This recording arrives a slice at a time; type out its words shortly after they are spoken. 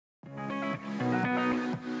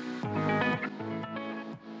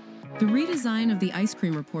The redesign of the ice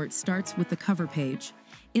cream report starts with the cover page.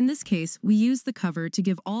 In this case, we use the cover to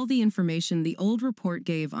give all the information the old report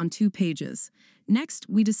gave on 2 pages. Next,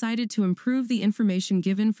 we decided to improve the information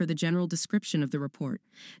given for the general description of the report.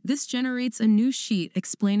 This generates a new sheet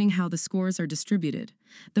explaining how the scores are distributed.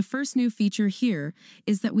 The first new feature here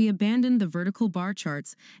is that we abandoned the vertical bar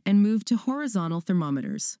charts and moved to horizontal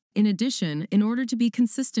thermometers. In addition, in order to be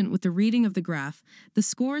consistent with the reading of the graph, the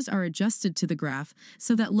scores are adjusted to the graph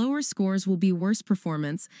so that lower scores will be worse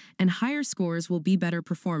performance and higher scores will be better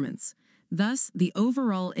performance. Thus, the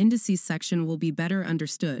overall indices section will be better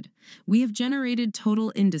understood. We have generated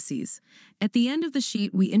total indices. At the end of the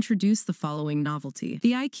sheet, we introduce the following novelty: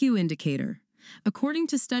 the IQ indicator. According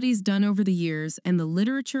to studies done over the years and the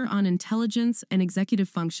literature on intelligence and executive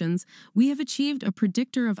functions, we have achieved a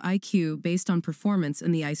predictor of IQ based on performance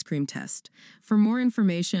in the ice cream test. For more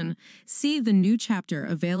information, see the new chapter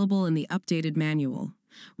available in the updated manual.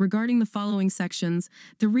 Regarding the following sections,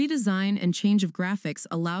 the redesign and change of graphics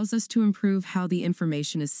allows us to improve how the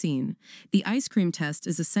information is seen. The ice cream test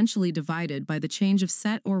is essentially divided by the change of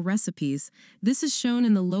set or recipes. This is shown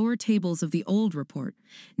in the lower tables of the old report.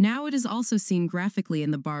 Now it is also seen graphically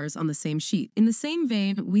in the bars on the same sheet. In the same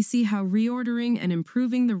vein, we see how reordering and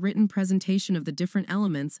improving the written presentation of the different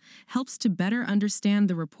elements helps to better understand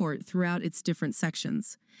the report throughout its different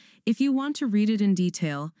sections. If you want to read it in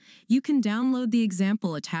detail, you can download the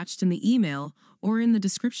example attached in the email or in the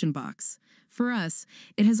description box. For us,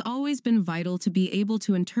 it has always been vital to be able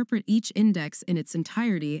to interpret each index in its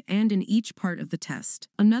entirety and in each part of the test.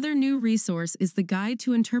 Another new resource is the Guide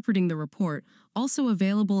to Interpreting the Report, also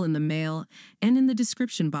available in the mail and in the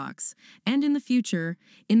description box, and in the future,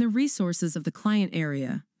 in the resources of the client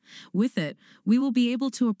area. With it, we will be able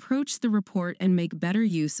to approach the report and make better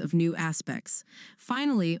use of new aspects.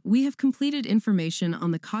 Finally, we have completed information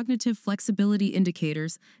on the cognitive flexibility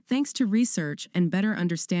indicators thanks to research and better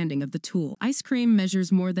understanding of the tool. Ice cream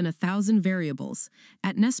measures more than 1,000 variables.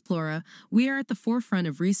 At Nesplora, we are at the forefront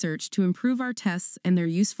of research to improve our tests and their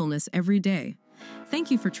usefulness every day.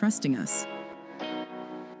 Thank you for trusting us.